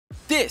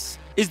This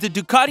is the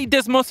Ducati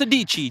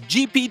Desmosedici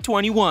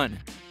GP21.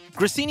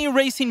 Gresini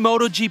Racing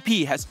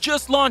MotoGP has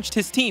just launched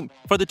his team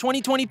for the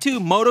 2022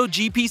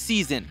 MotoGP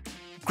season.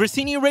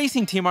 Gresini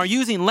Racing Team are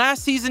using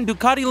last season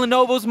Ducati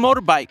Lenovo's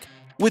motorbike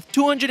with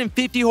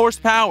 250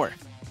 horsepower,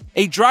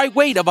 a dry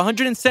weight of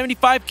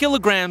 175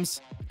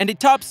 kilograms, and a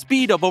top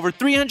speed of over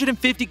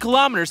 350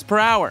 kilometers per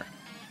hour.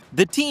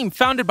 The team,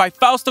 founded by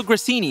Fausto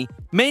Gresini,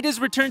 made his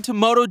return to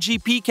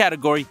MotoGP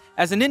category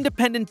as an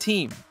independent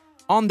team.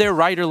 On their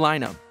rider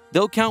lineup,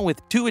 they'll count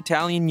with two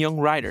Italian young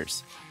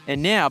riders,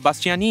 Enea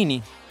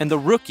Bastianini and the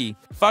rookie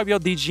Fabio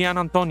di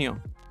Giannantonio.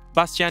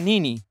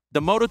 Bastianini,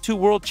 the Moto2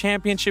 World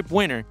Championship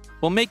winner,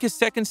 will make his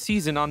second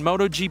season on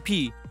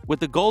MotoGP with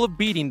the goal of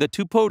beating the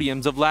two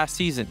podiums of last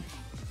season.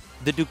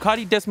 The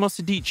Ducati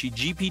Desmosedici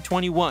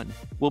GP21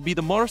 will be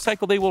the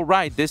motorcycle they will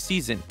ride this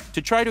season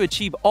to try to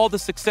achieve all the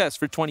success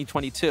for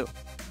 2022.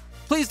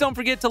 Please don't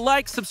forget to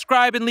like,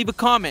 subscribe, and leave a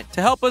comment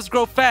to help us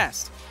grow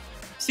fast.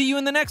 See you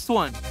in the next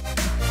one.